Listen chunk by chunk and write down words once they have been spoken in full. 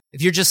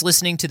if you're just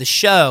listening to the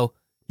show,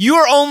 you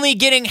are only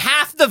getting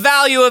half the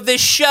value of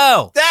this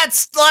show.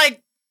 That's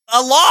like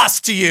a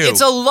loss to you.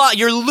 It's a lot.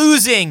 You're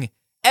losing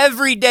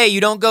every day.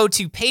 You don't go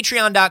to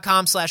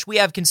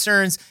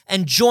patreon.com/wehaveconcerns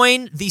and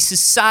join the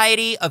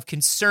Society of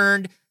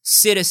Concerned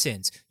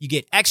Citizens. You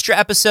get extra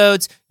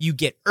episodes, you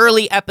get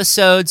early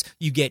episodes,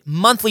 you get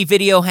monthly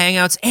video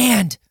hangouts,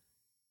 and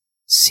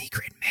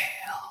secret mail.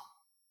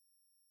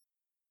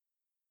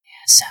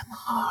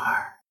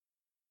 ASMR.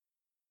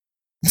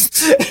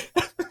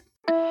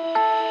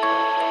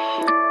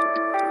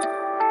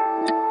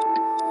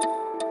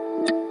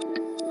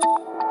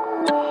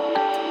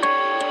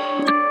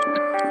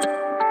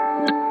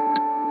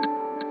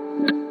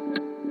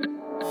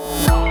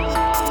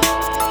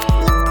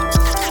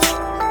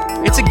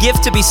 It's a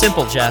gift to be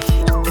simple, Jeff.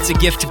 It's a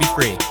gift to be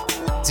free.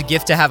 It's a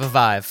gift to have a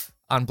Vive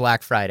on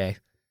Black Friday.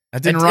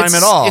 That didn't rhyme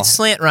at all. It's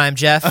slant rhyme,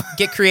 Jeff.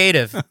 Get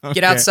creative.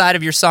 Get outside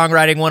of your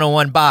Songwriting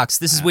 101 box.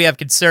 This is We Have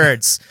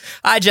Concerns.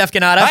 Hi, Jeff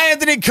Cannata. Hi,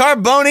 Anthony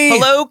Carboni.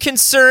 Hello,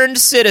 concerned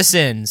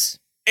citizens.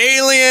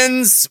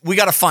 Aliens. We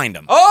got to find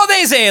them. Oh,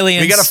 they's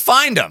aliens. We got to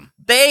find them.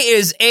 They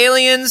is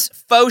aliens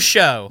faux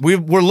show.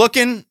 We're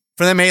looking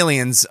for them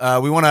aliens.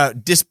 We want to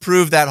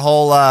disprove that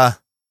whole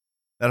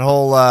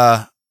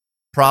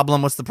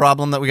problem. What's the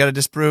problem that we got to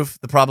disprove?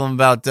 The problem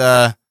about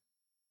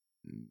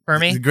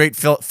Fermi? the great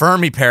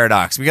Fermi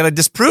paradox. We got to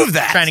disprove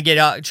that. Trying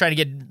to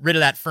get rid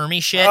of that Fermi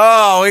shit.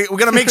 Oh, we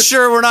got to make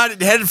sure we're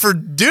not headed for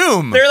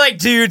doom. They're like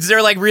dudes.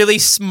 They're like really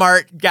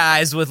smart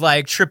guys with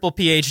like triple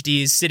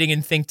PhDs sitting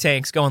in think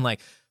tanks going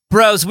like,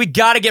 bros, we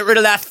got to get rid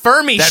of that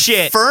Fermi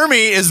shit.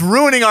 Fermi is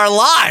ruining our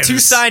lives. Two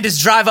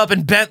scientists drive up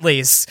in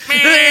Bentleys.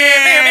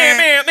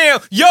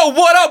 Yo,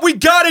 what up? We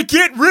got to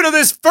get rid of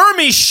this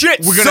Fermi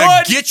shit, We're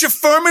going to get your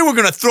Fermi. We're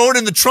going to throw it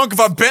in the trunk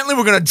of our Bentley.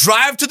 We're going to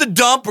drive to the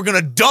dump. We're going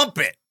to dump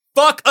it.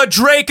 Fuck a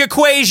Drake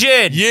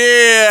equation.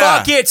 Yeah.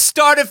 Fuck it.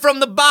 Started from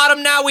the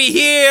bottom. Now we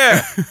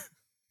here.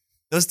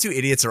 Those two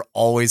idiots are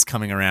always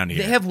coming around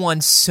here. They have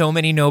won so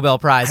many Nobel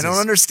Prizes. I don't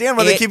understand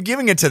why they keep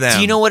giving it to them.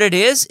 Do you know what it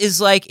is? Is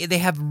like they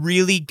have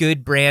really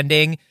good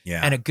branding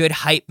and a good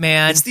hype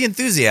man. It's the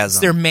enthusiasm.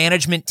 It's their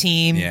management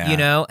team, Yeah. you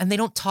know, and they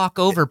don't talk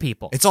over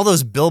people. It's all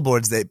those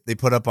billboards they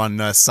put up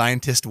on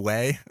Scientist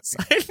Way.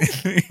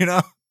 You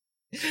know?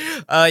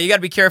 You got to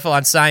be careful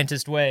on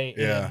Scientist Way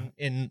Yeah.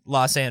 in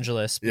Los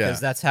Angeles because Yeah.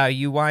 that's how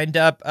you wind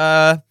up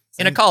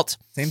in a cult.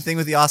 Same thing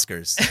with the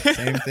Oscars.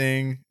 Same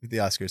thing with the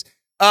Oscars.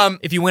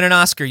 If you win an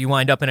Oscar, you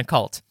wind up in a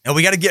cult. And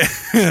we got to get,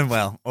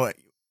 well,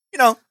 you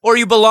know. Or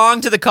you belong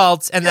to the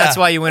cult, and that's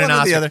why you win an one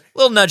or the Oscar. other.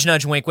 Little nudge,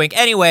 nudge, wink, wink.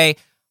 Anyway,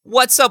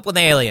 what's up with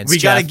aliens? We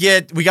Jeff?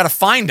 got to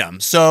find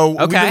them. So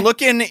Okay.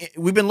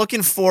 we've been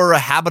looking for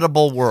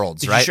habitable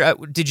worlds, right?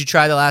 Did you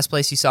try the last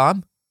place you saw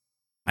them?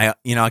 I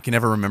can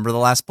never remember the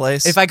last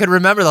place. If I could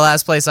remember the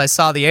last place I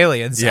saw the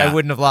aliens, Yeah. I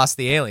wouldn't have lost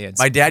the aliens.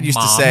 My dad used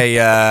to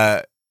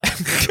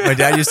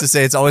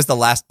say, it's always the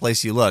last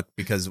place you look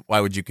because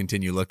why would you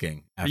continue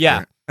looking? After?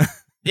 Yeah.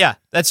 Yeah,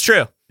 that's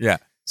true. Yeah.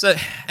 So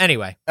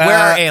anyway, where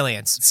are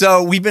aliens?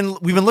 So we've been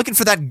looking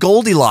for that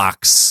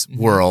Goldilocks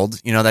world,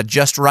 you know, that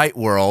just right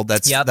world.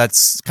 That's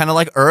kind of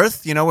like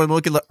Earth. You know, we're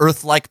looking at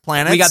Earth-like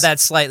planets. We got that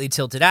slightly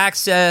tilted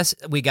axis.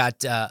 We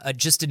got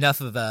just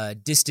enough of a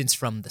distance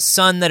from the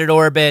sun that it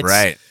orbits.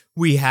 Right.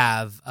 We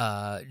have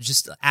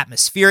just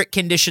atmospheric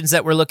conditions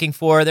that we're looking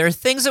for. There are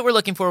things that we're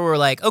looking for where we're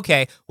like,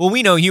 okay, well,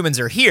 we know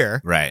humans are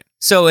here. Right.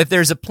 So if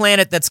there's a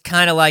planet that's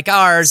kind of like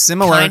ours,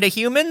 Similar. kind of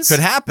humans. Could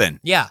happen.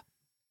 Yeah.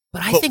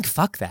 But I think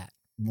fuck that.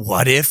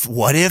 What if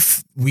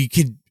we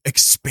could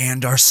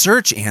expand our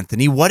search,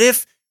 Anthony? What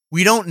if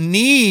we don't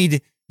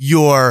need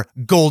your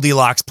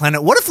Goldilocks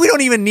planet? What if we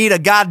don't even need a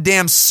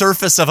goddamn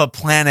surface of a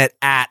planet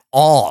at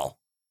all?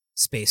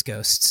 Space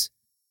ghosts.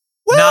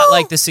 Well, Not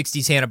like the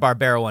 60s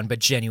Hanna-Barbera one, but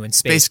genuine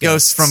space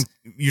ghosts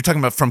you're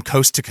talking about from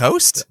coast to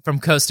coast? From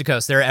coast to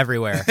coast. They're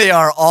everywhere. They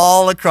are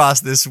all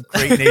across this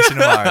great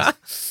nation of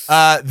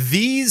ours.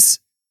 These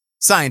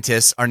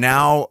scientists are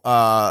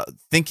now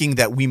thinking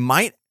that we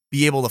might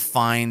be able to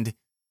find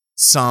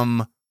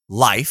some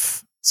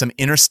life, some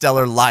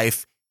interstellar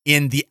life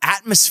in the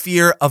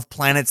atmosphere of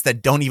planets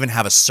that don't even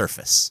have a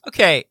surface.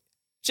 Okay,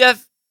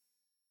 Jeff,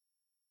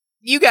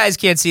 you guys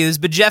can't see this,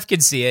 but Jeff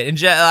can see it.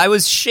 And I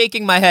was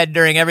shaking my head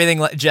during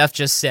everything Jeff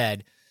just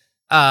said.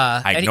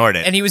 I ignored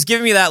it. And he was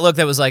giving me that look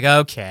that was like,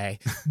 okay.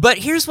 But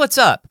here's what's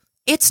up.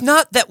 It's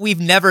not that we've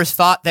never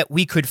thought that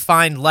we could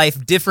find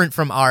life different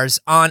from ours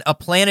on a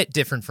planet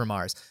different from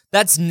ours.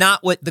 That's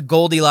not what the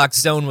Goldilocks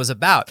zone was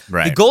about.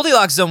 Right. The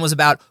Goldilocks zone was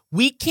about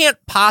we can't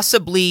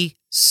possibly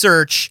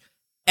search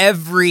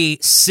every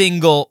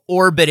single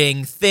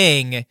orbiting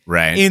thing.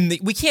 Right.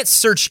 We can't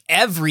search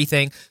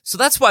everything. So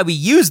that's why we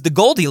used the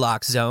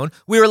Goldilocks zone.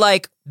 We were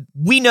like,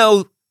 we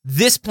know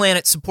this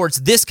planet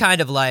supports this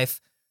kind of life.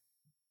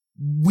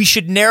 We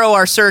should narrow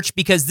our search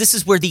because this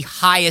is where the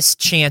highest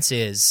chance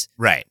is.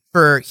 Right.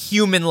 For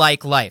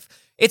human-like life.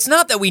 It's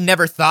not that we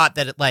never thought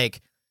that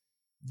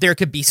there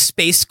could be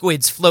space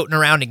squids floating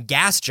around in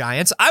gas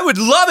giants. I would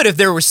love it if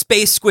there were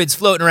space squids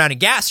floating around in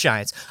gas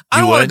giants. I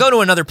don't want to go to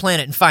another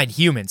planet and find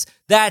humans.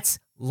 That's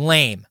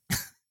lame.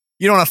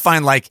 You don't want to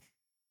find like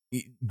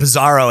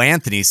Bizarro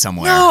Anthony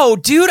somewhere. No,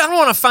 dude, I don't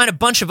want to find a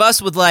bunch of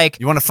us with like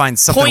You want to find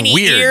something pointy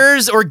weird.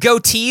 ears or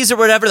goatees or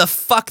whatever the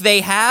fuck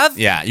they have.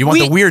 Yeah, you want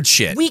the weird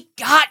shit. We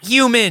got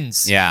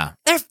humans. Yeah.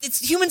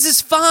 Humans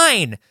is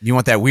fine. You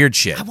want that weird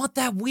shit. I want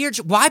that weird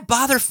why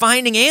bother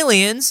finding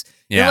aliens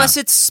unless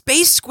it's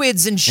space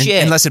squids and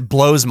shit? Unless it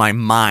blows my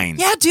mind.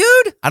 Yeah,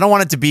 dude. I don't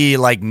want it to be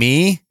like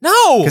me.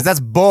 No. Because that's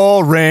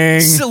boring.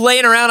 Still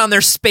laying around on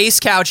their space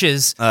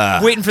couches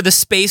waiting for the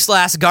Space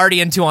Last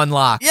Guardian to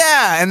unlock.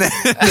 Yeah, and then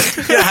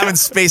having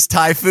space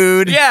Thai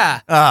food. Yeah.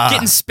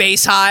 Getting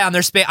space high on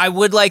their space. I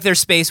would like their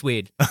space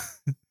weed.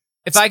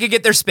 If I could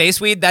get their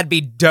space weed, that'd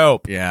be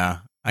dope. Yeah.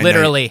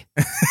 Literally.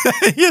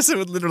 Yes, it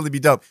would literally be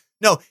dope.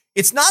 No,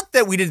 it's not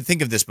that we didn't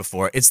think of this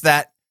before. It's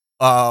that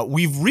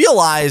we've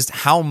realized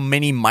how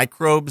many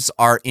microbes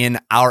are in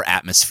our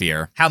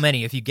atmosphere. How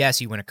many? If you guess,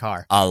 you win a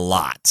car. A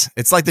lot.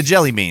 It's like the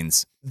jelly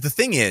beans. The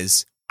thing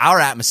is, our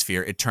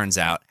atmosphere, it turns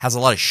out, has a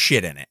lot of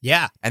shit in it.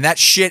 Yeah. And that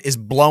shit is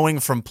blowing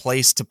from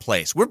place to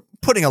place. We're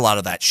putting a lot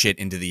of that shit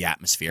into the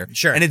atmosphere.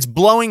 Sure. And it's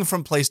blowing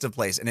from place to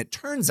place. And it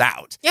turns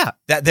out Yeah.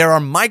 that there are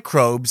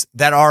microbes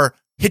that are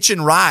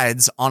hitching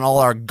rides on all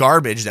our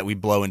garbage that we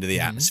blow into the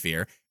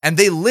atmosphere. And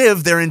they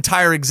live their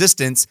entire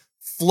existence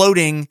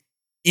floating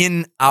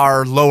in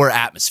our lower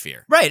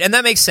atmosphere. Right. And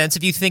that makes sense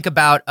if you think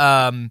about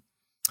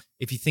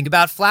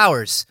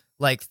flowers,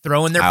 like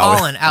throwing their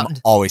pollen out. I'm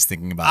always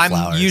thinking about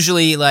flowers. I'm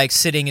usually like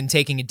sitting and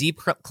taking a deep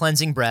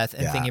cleansing breath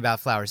and Yeah. thinking about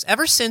flowers.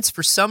 Ever since,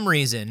 for some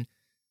reason,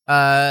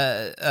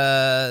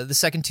 the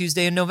second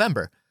Tuesday in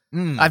November,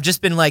 I've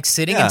just been like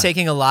sitting and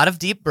taking a lot of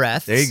deep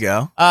breaths. There you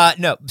go.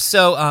 No.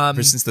 So,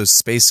 Ever since those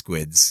space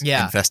squids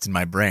infested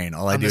my brain,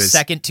 all I do the is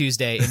second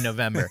Tuesday in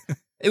November.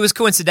 It was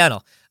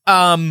coincidental.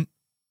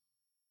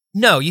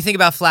 No, you think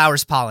about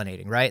flowers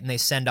pollinating, right? And they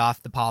send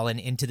off the pollen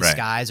into the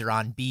skies or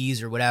on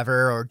bees or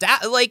whatever, or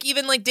like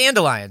even like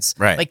dandelions.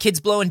 Right. Like kids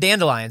blowing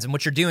dandelions. And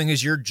what you're doing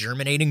is you're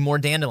germinating more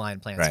dandelion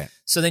plants. Right.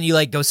 So then you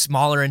like go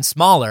smaller and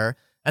smaller,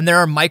 and there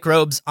are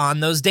microbes on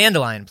those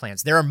dandelion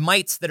plants. There are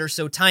mites that are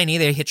so tiny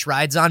they hitch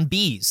rides on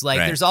bees. Like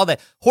there's all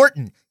that.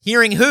 Horton,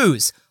 hearing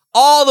who's,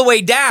 all the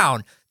way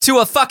down to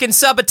a fucking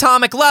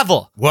subatomic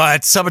level.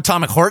 What?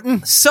 Subatomic Horton?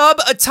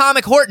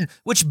 Subatomic Horton,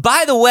 which,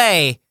 by the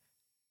way,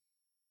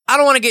 I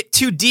don't want to get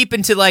too deep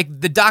into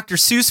like the Dr.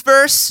 Seuss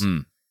verse,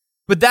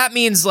 but that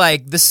means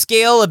like the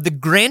scale of the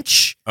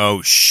Grinch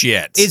Oh,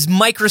 shit. is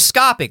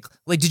microscopic.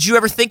 Like, did you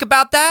ever think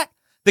about that?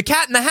 The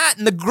Cat in the Hat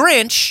and the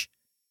Grinch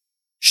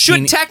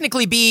should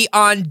technically be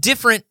on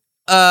different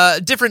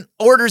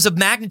orders of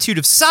magnitude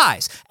of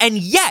size. And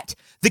yet,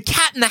 the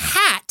Cat in the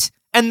Hat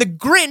and the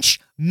Grinch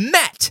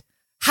met.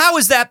 How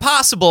is that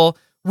possible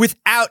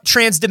without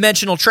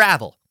transdimensional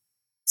travel?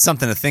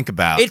 Something to think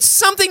about. It's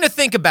something to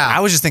think about.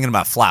 I was just thinking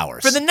about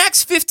flowers. For the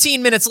next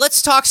 15 minutes,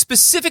 let's talk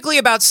specifically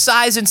about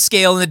size and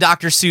scale in the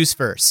Dr. Seuss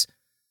verse.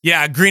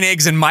 Yeah, green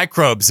eggs and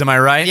microbes, am I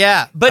right?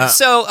 Yeah, but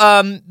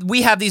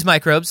we have these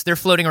microbes. They're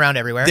floating around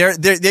everywhere.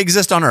 They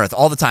exist on Earth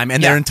all the time,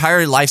 and their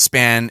entire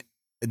lifespan,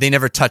 they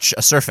never touch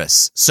a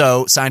surface.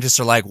 So scientists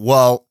are like,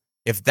 well,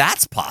 if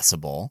that's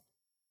possible,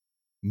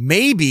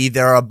 maybe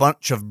there are a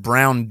bunch of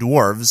brown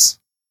dwarves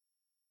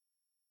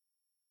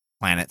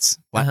planets,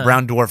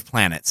 brown dwarf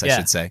planets, I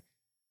should say,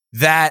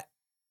 that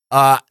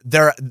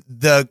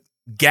the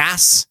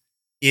gas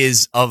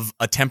is of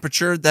a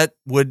temperature that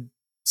would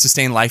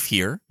sustain life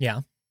here.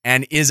 Yeah.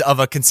 And is of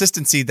a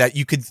consistency that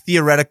you could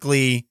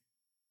theoretically,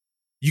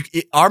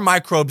 our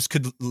microbes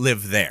could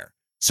live there.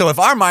 So if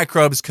our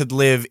microbes could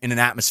live in an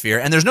atmosphere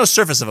and there's no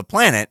surface of a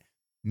planet,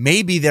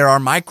 maybe there are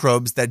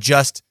microbes that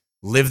just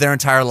live their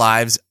entire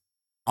lives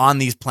on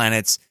these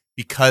planets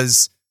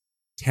because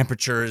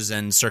temperatures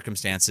and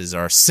circumstances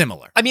are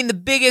similar. I mean,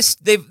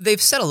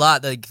 they've said a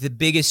lot, like the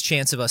biggest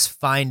chance of us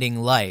finding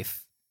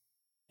life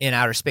in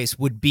outer space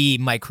would be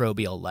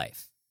microbial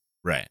life.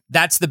 Right.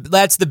 That's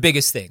the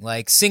biggest thing.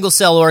 Like single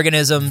cell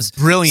organisms.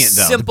 Brilliant,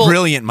 though. Simple,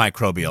 brilliant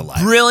microbial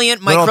life.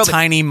 Brilliant Little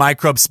tiny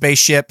microbe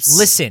spaceships.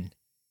 Listen,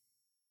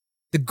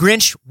 the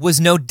Grinch was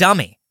no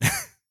dummy.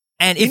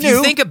 And if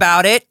you think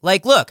about it,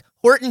 like, look,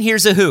 Horton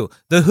here's a Who.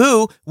 The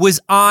Who was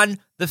on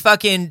the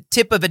fucking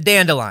tip of a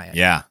dandelion.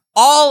 Yeah.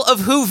 All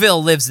of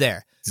Whoville lives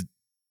there.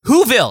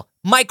 Whoville,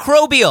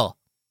 microbial.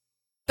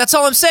 That's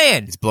all I'm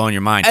saying. It's blowing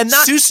your mind. And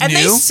Seuss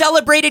they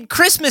celebrated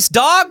Christmas,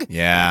 dog.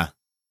 Yeah.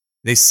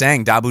 They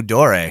sang Dabu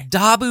Dore.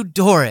 Dabu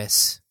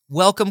Doris.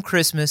 Welcome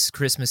Christmas,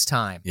 Christmas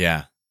time.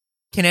 Yeah.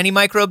 Can any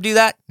microbe do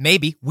that?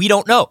 Maybe. We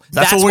don't know.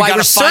 That's what we why gotta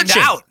we're find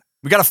searching. out.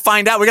 We gotta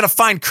find out. We gotta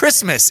find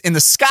Christmas in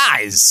the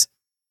skies.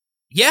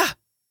 Yeah.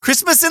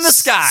 Christmas in the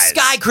skies.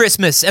 Sky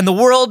Christmas and the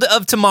world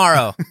of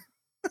tomorrow.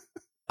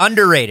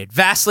 Underrated.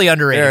 Vastly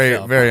underrated. Very,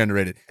 film. very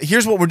underrated.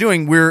 Here's what we're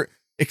doing. We're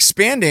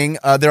expanding.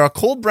 There are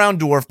cold brown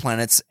dwarf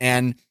planets,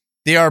 and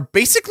they are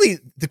basically,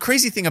 the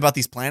crazy thing about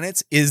these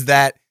planets is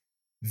that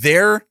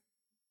their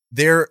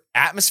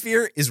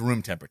atmosphere is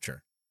room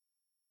temperature.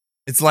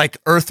 It's like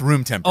Earth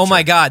room temperature. Oh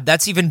my God,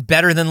 that's even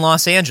better than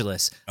Los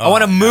Angeles. I Oh,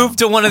 want to no. move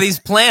to one of these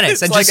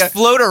planets and It's like just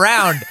float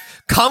around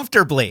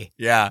comfortably.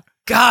 Yeah.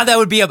 God, that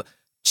would be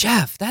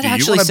Jeff, that Do you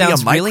actually wanna be a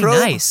sounds really microbe?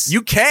 nice.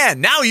 You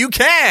can. Now you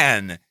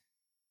can.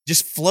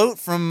 Just float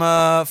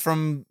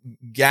from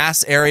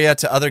gas area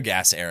to other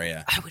gas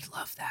area. I would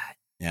love that.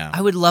 Yeah.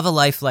 I would love a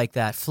life like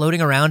that,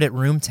 floating around at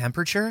room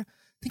temperature.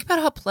 Think about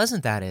how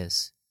pleasant that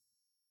is.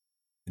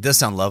 It does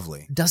sound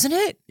lovely. Doesn't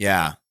it?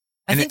 Yeah.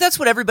 I think that's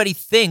what everybody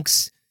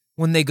thinks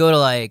when they go to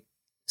like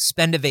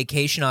spend a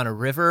vacation on a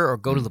river or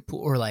go to the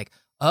pool, or like,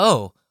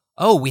 oh,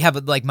 we have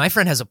like my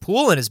friend has a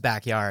pool in his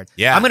backyard.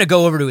 Yeah. I'm going to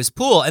go over to his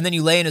pool. And then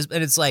you lay in his,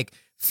 and it's like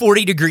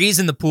 40 degrees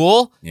in the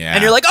pool. Yeah.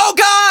 And you're like, oh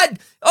God.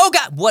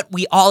 What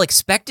we all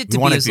expect it to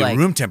want be it is to be like a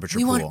room temperature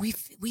we pool. we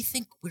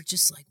think we're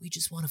just like, we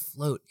just want to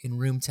float in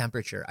room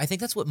temperature. I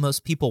think that's what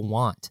most people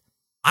want.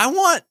 I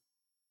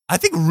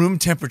think room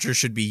temperature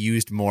should be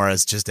used more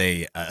as just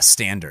a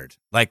standard.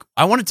 Like,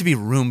 I want it to be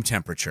room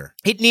temperature.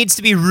 It needs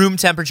to be room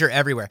temperature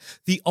everywhere.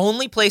 The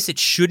only place it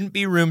shouldn't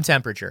be room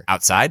temperature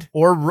Outside?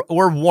 or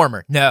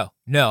warmer. No,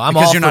 I'm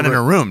Because all you're for not in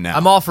a room now.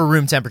 I'm all for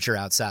room temperature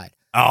outside.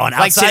 Oh, an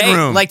Like outside today,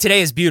 room. like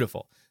today is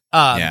beautiful.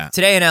 Yeah.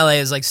 Today in LA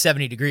is like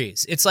 70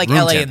 degrees. It's like Room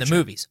LA in the temperature.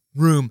 movies.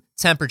 Room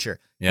temperature.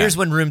 Yeah. Here's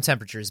when room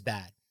temperature is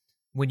bad.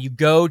 When you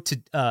go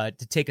to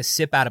take a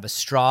sip out of a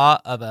straw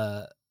of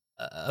a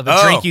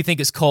drink you think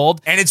is cold,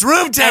 and it's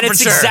room temperature. and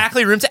it's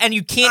exactly room and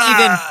you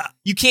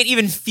can't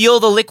even feel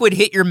the liquid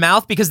hit your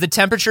mouth because the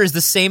temperature is the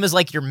same as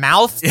like your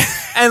mouth,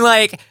 and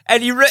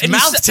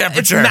mouth temperature.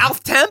 It's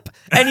mouth temp,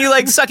 and you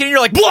like suck it, and you're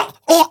like, blah,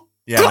 oh,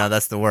 Yeah, no,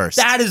 that's the worst.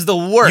 that is the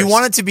worst. You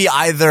want it to be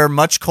either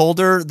much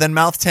colder than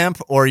mouth temp,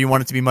 or you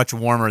want it to be much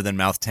warmer than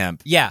mouth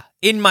temp. Yeah,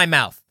 in my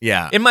mouth.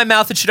 Yeah. In my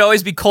mouth, it should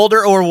always be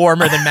colder or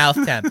warmer than mouth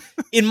temp.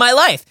 In my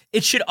life,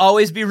 it should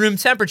always be room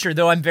temperature,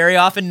 though I'm very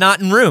often not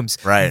in rooms.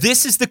 Right.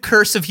 This is the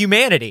curse of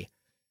humanity.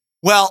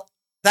 Well,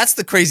 that's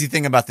the crazy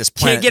thing about this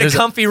planet. Can't get a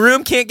comfy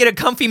room, can't get a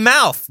comfy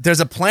mouth. There's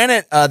a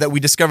planet that we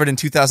discovered in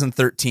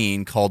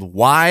 2013 called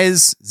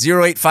WISE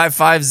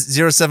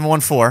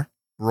 08550714.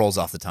 Rolls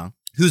off the tongue.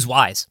 Who's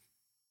wise?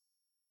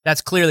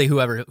 That's clearly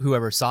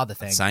whoever saw the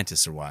thing.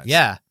 Scientists are wise.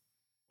 Yeah.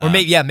 Or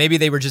maybe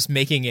they were just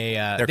making a.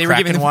 They're they were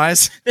giving them,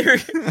 wise.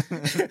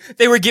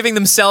 They were giving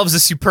themselves a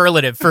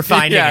superlative for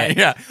finding it.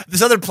 Yeah.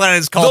 This other planet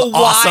is called The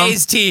Awesome.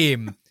 Wise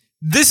Team.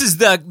 This is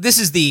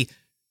the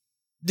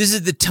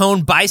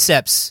tone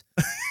biceps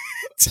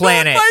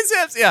planet.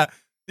 Biceps, yeah.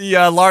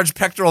 The large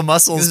pectoral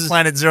muscles This is-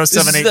 planet This is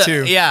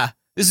 0782.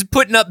 this is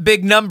putting up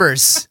big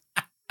numbers.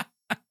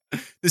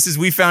 This is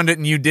we found it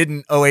and you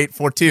didn't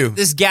 0842.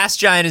 This gas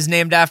giant is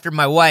named after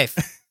my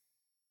wife.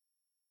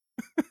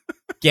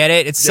 Get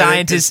it? It's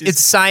scientist. It's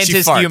She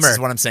scientist farts, humor. is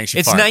what I'm saying. She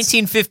It's farts.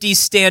 1950s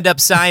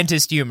stand-up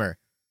scientist humor.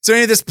 So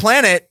anyway, this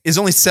planet is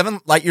only 7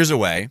 light years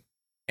away,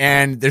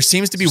 and there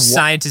seems to be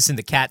Scientists in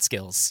the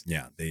Catskills.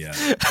 Yeah, they're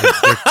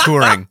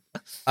touring.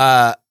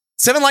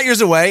 7 light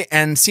years away,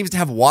 and seems to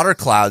have water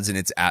clouds in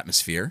its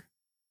atmosphere.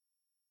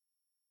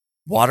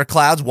 Water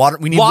clouds, water.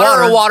 We need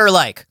water. Or water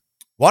like.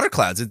 Water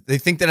clouds. They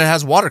think that it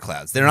has water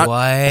clouds. They're not.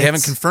 What? They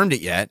haven't confirmed it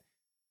yet.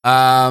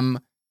 And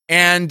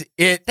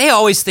it. They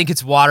always think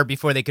it's water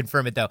before they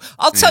confirm it, though.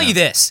 I'll tell you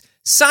this.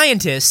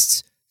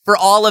 Scientists, for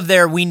all of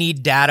their we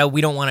need data,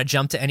 we don't want to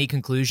jump to any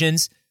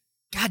conclusions,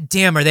 God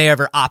damn, are they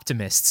ever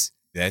optimists?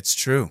 That's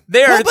true.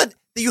 They're- But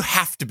you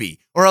have to be,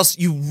 or else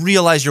you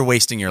realize you're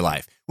wasting your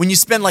life. When you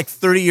spend like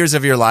 30 years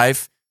of your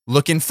life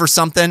looking for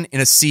something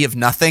in a sea of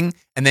nothing,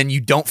 and then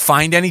you don't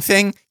find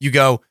anything, you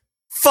go,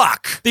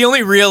 fuck. The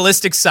only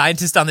realistic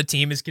scientist on the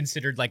team is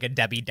considered like a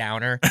Debbie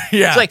Downer.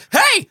 Yeah. It's like,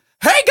 hey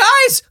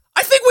guys,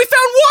 I think we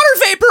found water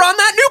vapor on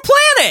that new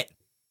planet.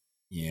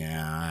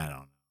 Yeah, I don't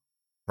know.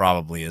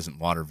 Probably isn't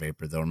water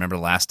vapor, though. Remember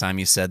last time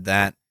you said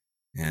that?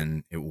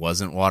 And it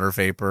wasn't water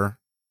vapor?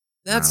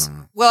 That's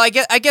well, I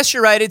guess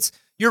you're right.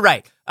 You're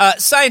right.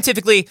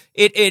 Scientifically,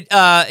 it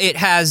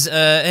has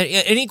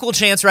an equal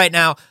chance right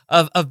now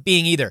of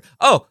being either.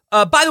 Oh,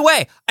 by the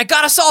way, I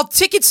got us all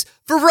tickets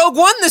for Rogue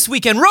One this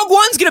weekend. Rogue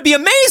One's gonna be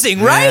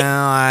amazing, right?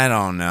 Well, I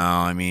don't know.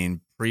 I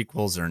mean,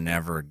 prequels are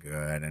never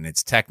good, and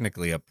it's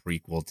technically a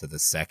prequel to the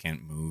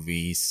second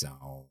movie,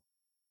 so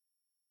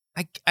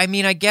I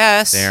mean, I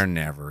guess they're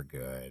never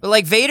good. but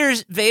like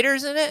Vader's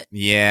in it.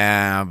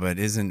 Yeah, but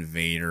isn't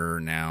Vader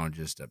now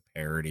just a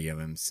parody of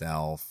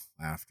himself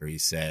after he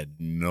said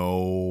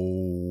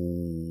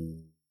no?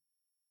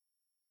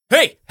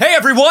 Hey,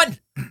 everyone!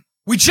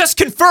 We just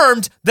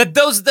confirmed that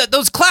those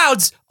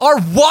clouds are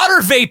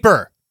water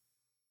vapor.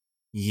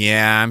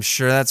 Yeah, I'm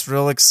sure that's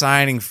real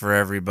exciting for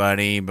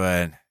everybody,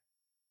 but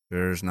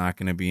there's not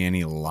going to be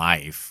any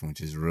life, which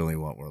is really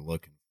what we're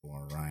looking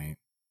for, right?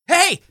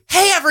 Hey,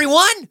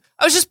 everyone!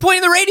 I was just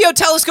pointing the radio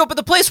telescope at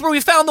the place where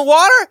we found the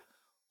water.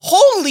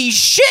 Holy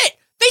shit!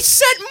 They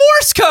sent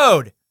Morse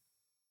code!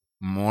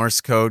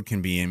 Morse code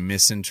can be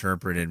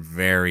misinterpreted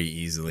very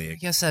easily. I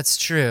guess that's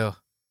true.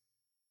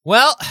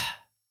 Well,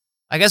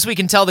 I guess we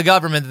can tell the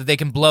government that they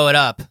can blow it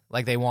up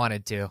like they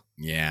wanted to.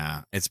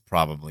 Yeah, it's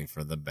probably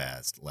for the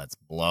best. Let's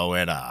blow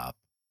it up.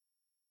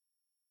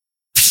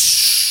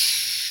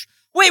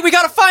 Wait, we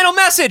got a final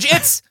message.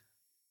 It's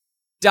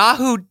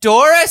Dahu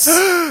Doris.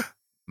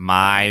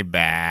 My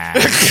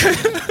bad.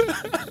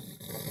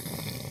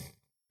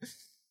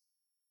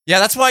 Yeah,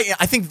 that's why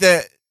I think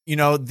that,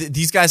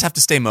 these guys have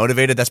to stay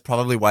motivated. That's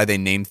probably why they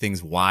name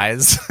things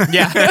Wise.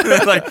 Yeah.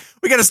 Like,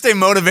 we got to stay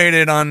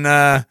motivated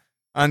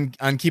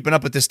on keeping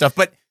up with this stuff.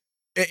 But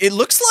it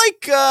looks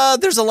like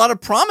there's a lot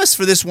of promise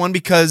for this one,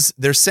 because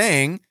they're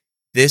saying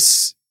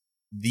these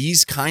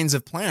kinds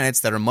of planets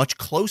that are much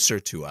closer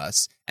to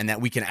us and that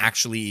we can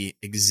actually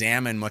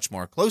examine much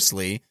more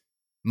closely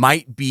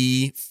might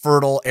be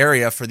fertile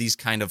area for these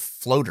kind of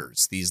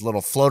floaters, these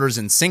little floaters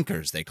and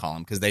sinkers, they call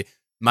them, because they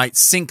might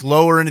sink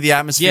lower into the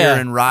atmosphere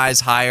and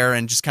rise higher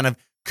and just kind of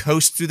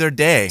coast through their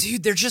day.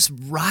 Dude, they're just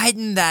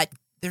riding that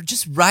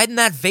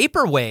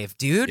vapor wave,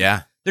 dude.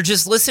 Yeah. They're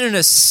just listening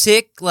to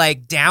sick,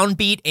 like,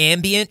 downbeat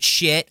ambient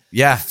shit.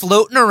 Yeah.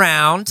 Floating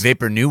around.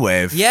 Vapor new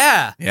wave.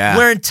 Yeah. Yeah.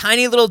 Wearing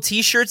tiny little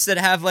t-shirts that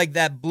have, like,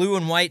 that blue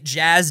and white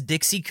jazz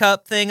Dixie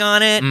cup thing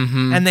on it.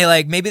 Mm-hmm. And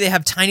maybe they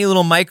have tiny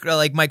little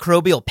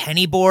microbial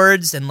penny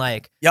boards and,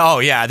 like... Oh,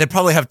 yeah. They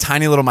probably have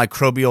tiny little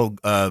microbial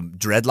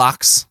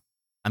dreadlocks,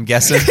 I'm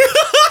guessing.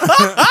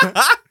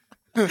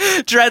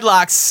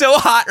 Dreadlocks, so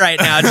hot right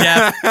now,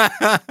 Jeff.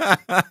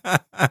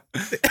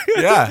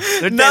 Yeah.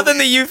 Nothing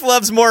the youth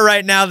loves more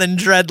right now than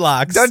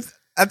dreadlocks.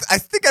 I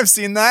think I've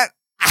seen that.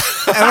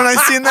 And when I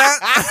seen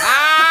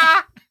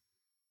that,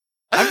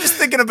 I'm just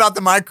thinking about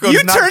the microbes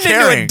You not turned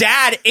caring. into a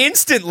dad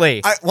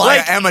instantly.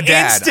 I am a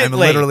dad.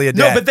 Instantly. I'm literally a dad.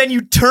 No, but then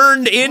you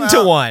turned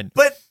into one.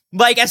 But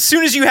Like, as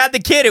soon as you had the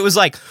kid, it was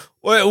like,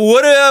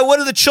 what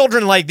are the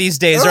children like these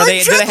days? They're Are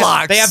like they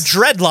dreadlocks. they have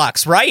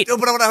dreadlocks, right? no,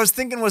 but what I was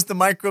thinking was the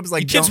microbes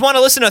like Kids want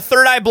to listen to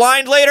Third Eye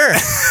Blind later.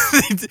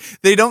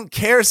 they don't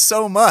care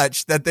so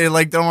much that they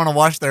like don't want to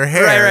wash their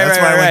hair. Right, That's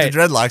why I right. went to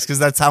dreadlocks, because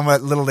that's how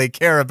much little they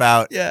care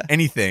about Yeah.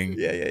 anything.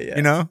 Yeah.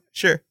 You know,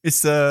 Sure.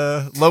 it's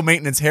low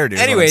maintenance hairdo.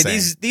 Anyway, is what I'm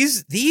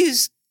saying.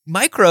 these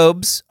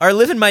microbes are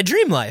living my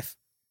dream life.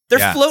 They're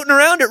Yeah. floating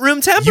around at room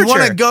temperature. You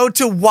want to go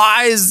to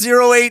Wise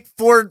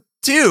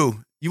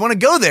 0842. You want to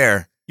go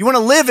there. You want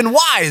to live in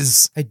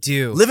Wise. I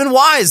do. Live in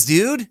Wise,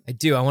 dude. I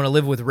do. I want to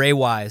live with Ray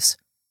Wise.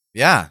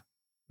 Yeah.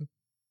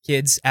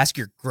 Kids, ask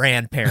your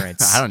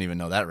grandparents. I don't even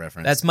know that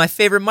reference. That's my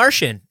favorite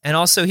Martian. And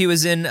also he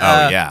was in... oh,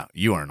 yeah.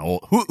 You aren't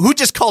old. Who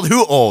just called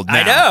who old now?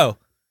 I know.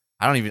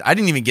 I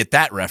didn't even get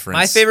that reference.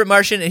 My favorite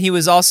Martian, and he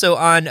was also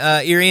on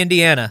Erie,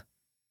 Indiana.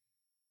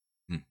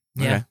 Okay.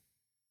 Yeah.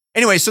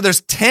 Anyway, so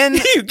there's 10...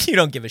 you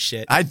don't give a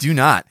shit. I do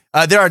not.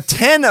 There are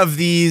 10 of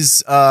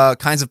these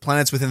kinds of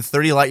planets within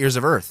 30 light years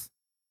of Earth.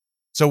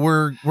 So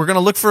we're going to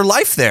look for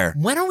life there.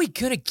 When are we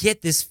going to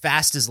get this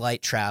fast as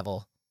light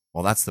travel?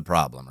 Well, that's the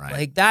problem, right?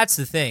 Like, that's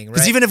the thing, right?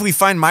 Because even if we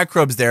find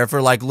microbes there, if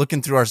we're like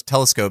looking through our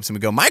telescopes and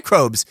we go,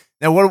 microbes,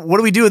 now what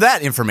do we do with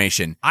that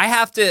information? I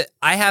have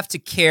to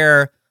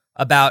care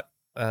about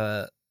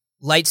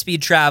light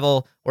speed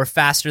travel or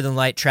faster than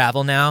light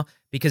travel now,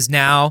 because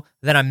now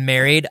that I'm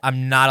married,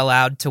 I'm not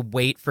allowed to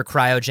wait for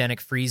cryogenic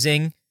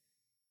freezing,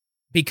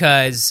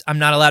 because I'm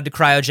not allowed to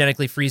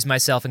cryogenically freeze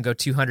myself and go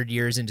 200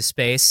 years into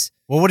space.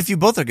 Well, what if you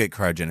both are get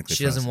cryogenically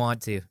She frozen? doesn't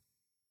want to.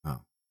 Oh.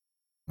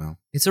 Well,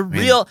 It's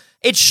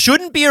it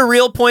shouldn't be a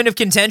real point of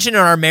contention in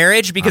our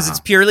marriage, because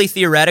it's purely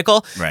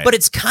theoretical, Right. but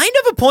it's kind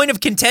of a point of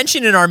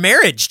contention in our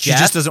marriage, she Jeff.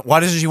 just doesn't. Why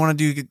doesn't she want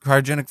to do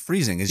cryogenic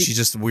freezing? Is she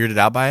just weirded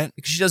out by it?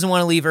 Because she doesn't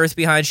want to leave Earth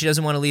behind. She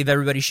doesn't want to leave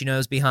everybody she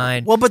knows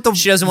behind. Well, but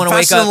she doesn't want to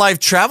wake faster than up.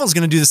 light travel is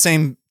going to do the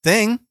same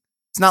thing.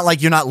 It's not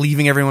like you're not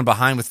leaving everyone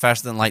behind with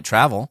faster than light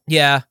travel.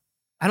 Yeah.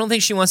 I don't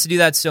think she wants to do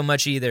that so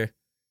much either.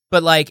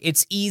 But, like,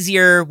 it's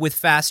easier with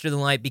faster than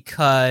light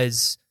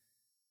because,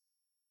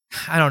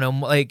 I don't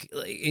know,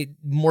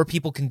 more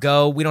people can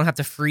go. We don't have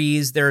to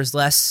freeze. There's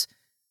less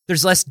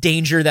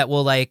danger that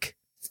will, like,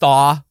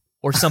 thaw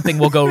or something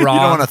will go wrong.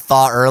 You don't want to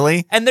thaw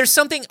early? And there's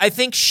something, I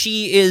think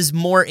she is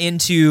more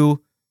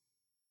into,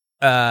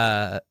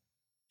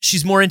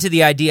 she's more into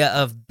the idea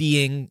of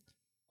being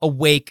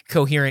awake,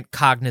 coherent,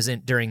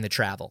 cognizant during the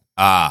travel.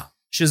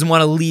 She doesn't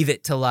want to leave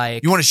it to,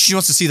 like... She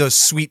wants to see those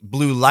sweet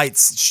blue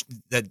lights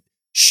that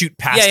shoot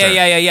past her.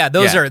 Yeah.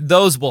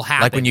 Those will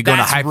happen. Like when you go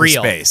into That's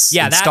hyperspace real.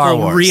 Yeah, in that Star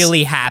will Wars.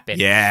 really happen.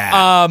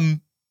 Yeah.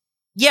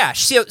 Yeah.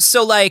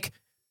 So like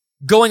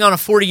going on a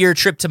 40-year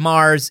trip to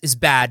Mars is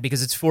bad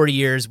because it's 40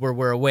 years where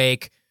we're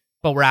awake,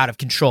 but we're out of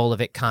control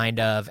of it, kind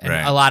of, and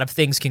Right. a lot of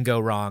things can go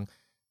wrong.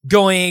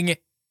 Going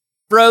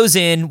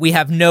frozen, we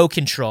have no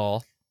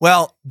control.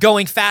 Well,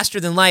 Going faster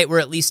than light, we're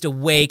at least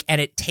awake, and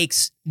it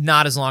takes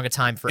not as long a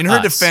time for us. in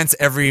her defense,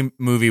 every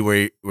movie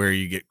where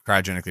you get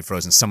cryogenically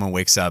frozen, someone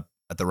wakes up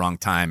at the wrong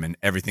time and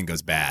everything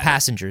goes bad.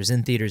 Passengers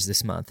in theaters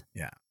this month.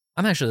 Yeah.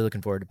 I'm actually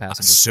looking forward to I'm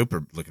Passengers.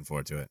 super looking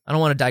forward to it. I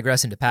don't want to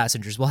digress into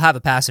Passengers. We'll have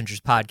a Passengers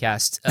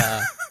podcast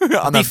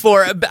On the-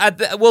 before.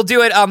 We'll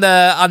do it on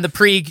the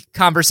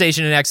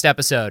pre-conversation in the next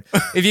episode.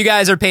 If you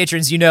guys are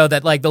patrons, you know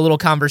that like the little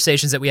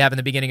conversations that we have in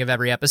the beginning of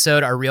every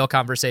episode are real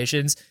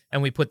conversations,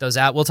 and we put those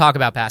out. We'll talk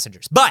about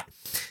Passengers. But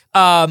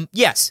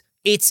yes,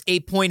 it's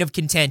a point of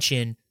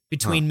contention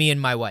between me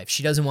and my wife.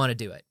 She doesn't want to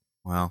do it.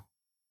 Well,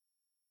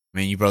 I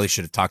mean, you probably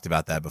should have talked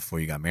about that before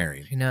you got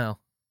married. I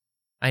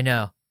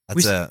know.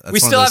 That's we one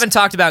still of those- haven't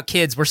talked about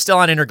kids. We're still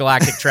on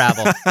intergalactic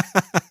travel.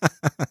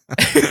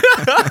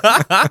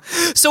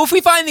 So if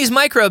we find these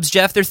microbes,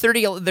 Jeff, they're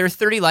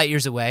 30 light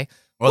years away.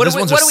 Well, there's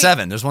ones that are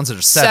 7. There's ones that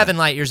are 7. 7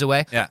 light years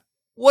away. Yeah.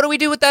 What do we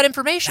do with that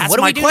information? That's what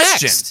do my we do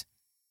question. next?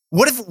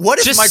 What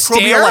if Just microbial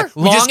stare life?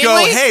 We just go,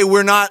 longingly? hey,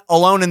 we're not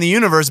alone in the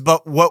universe,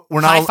 but what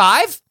we're not. High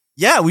five?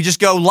 Yeah, we just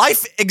go,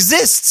 life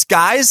exists,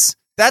 guys.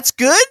 That's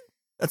good.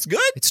 That's good.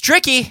 It's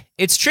tricky.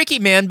 It's tricky,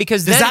 man,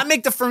 because Does then... that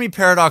make the Fermi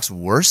paradox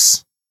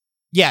worse?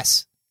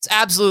 Yes. It's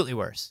absolutely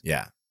worse.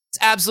 Yeah. It's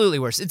absolutely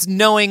worse. It's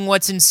knowing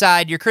what's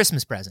inside your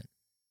Christmas present.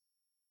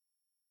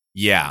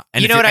 Yeah.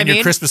 And You know what I your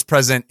mean? Christmas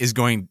present is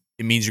going,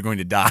 it means you're going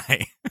to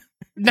die.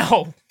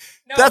 No.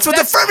 That's what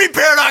the Fermi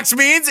paradox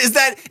means, is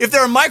that if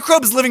there are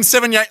microbes living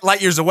 7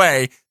 light years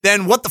away,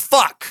 then what the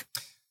fuck?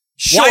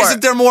 Sure. Why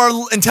isn't there more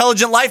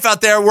intelligent life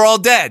out there? We're all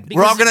dead.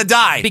 We're all going to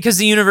die. Because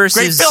the universe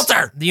Great is...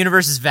 filter. The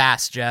universe is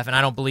vast, Jeff, and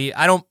I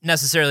don't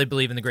necessarily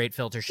believe in the great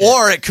filter shit.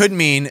 Or it could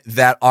mean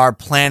that our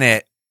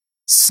planet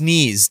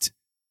sneezed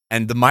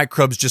and the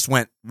microbes just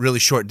went really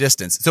short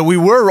distance. So we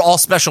were all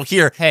special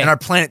here, Hey. and our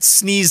planet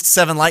sneezed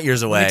 7 light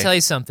years away. Let me tell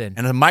you something.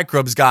 And the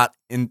microbes got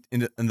in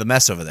the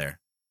mess over there.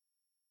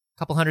 A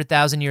couple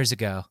 100,000 years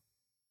ago,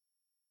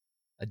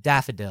 a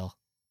daffodil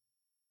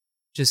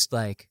just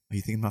like Are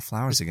you thinking about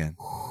flowers again?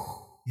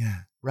 Yeah.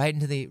 right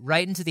into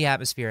the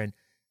atmosphere,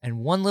 and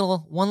one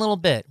little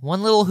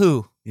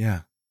who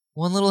Yeah.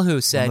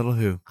 said, Little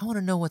who. I want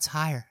to know what's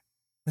higher.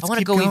 Let's I want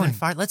to keep go even going.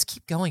 farther. Let's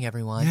keep going,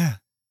 everyone. Yeah.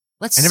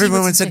 Let's And see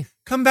everyone what's said, insane.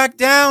 come back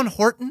down,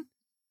 Horton.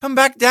 Come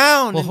back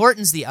down. Well, And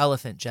Horton's the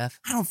elephant, Jeff.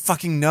 I don't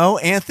fucking know,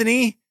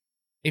 Anthony.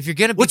 If you're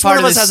gonna be Which part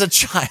one of us this, has a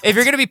child? if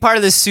you're gonna be part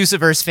of this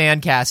Seussiverse fan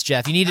cast,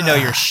 Jeff, you need to know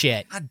your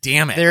shit. God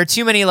damn it. There are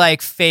too many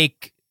like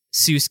fake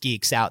Seuss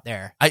geeks out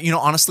there.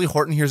 Honestly,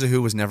 Horton Hears a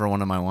Who was never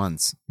one of my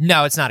ones.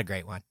 No, it's not a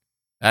great one.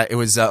 It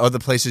was Other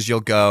Places You'll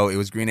Go. It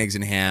was Green Eggs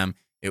and Ham.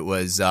 It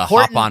was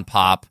Horton- Hop on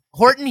Pop.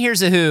 Horton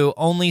Hears a Who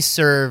only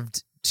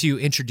served to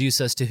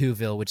introduce us to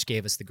Whoville, which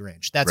gave us the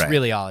Grinch. That's Right.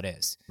 really all it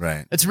is.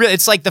 Right.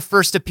 It's like the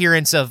first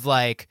appearance of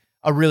like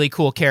a really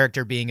cool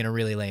character being in a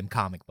really lame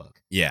comic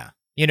book. Yeah.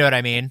 You know what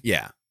I mean?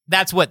 Yeah.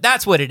 That's what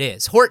it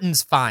is.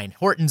 Horton's fine.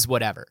 Horton's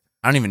whatever.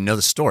 I don't even know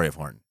the story of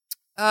Horton.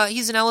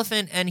 He's an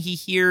elephant and he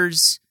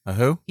hears A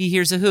who?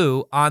 a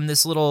who on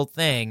this little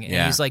thing, and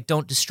Yeah. he's like,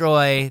 "Don't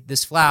destroy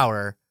this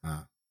flower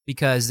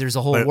because there's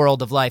a whole But-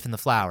 world of life in the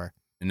flower."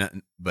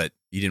 But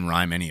you didn't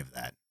rhyme any of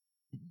that.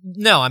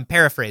 No, I'm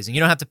paraphrasing. You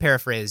don't have to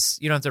paraphrase.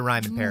 You don't have to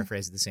rhyme and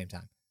paraphrase at the same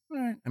time. All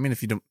right. I mean,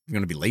 if you're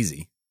going to be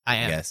lazy, I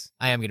am. Yes.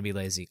 I am going to be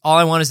lazy. All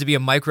I want is to be a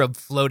microbe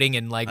floating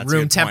in like That's a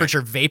room good point.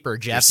 temperature vapor,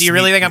 Jeff. Your Do you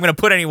really sweet- think I'm going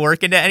to put any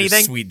work into Your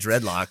anything? sweet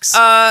dreadlocks.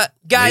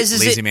 Guys,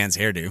 Lazy man's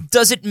hairdo.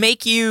 does it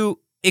make you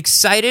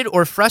excited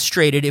or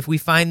frustrated if we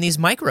find these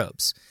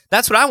microbes?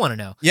 That's what I want to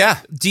know. Yeah.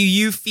 Do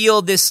you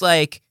feel this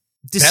like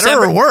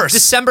Better or worse?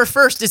 December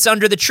 1st, it's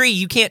under the tree.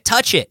 You can't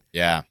touch it.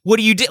 Yeah. What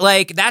do you do?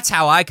 Like, that's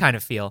how I kind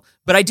of feel.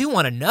 But I do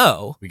want to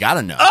know. We got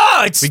to know.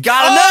 We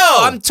gotta know.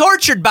 I'm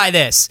tortured by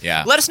this.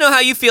 Yeah. Let us know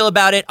how you feel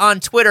about it on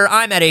Twitter.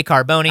 I'm at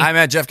 @acarboni. I'm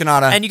at Jeff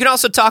Canada. And you can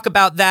also talk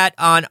about that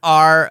on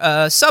our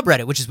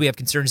subreddit, which is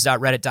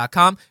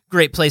wehaveconcerns.reddit.com.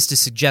 Great place to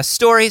suggest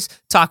stories,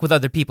 talk with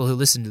other people who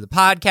listen to the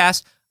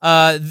podcast.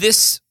 I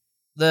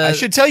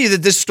should tell you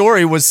that this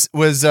story was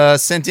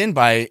sent in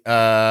by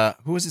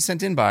who was it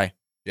sent in by?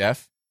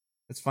 Jeff,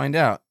 let's find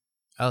out.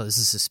 Oh, this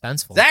is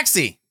suspenseful.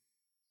 Zaxi.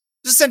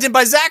 This is sent in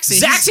by Zaxi.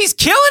 Zaxi's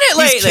killing it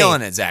lately. He's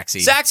killing it,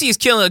 Zaxi. Zaxi is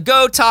killing it.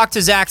 Go talk to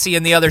Zaxi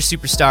and the other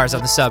superstars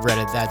on the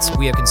subreddit. That's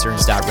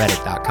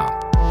wehaveconcerns.reddit.com.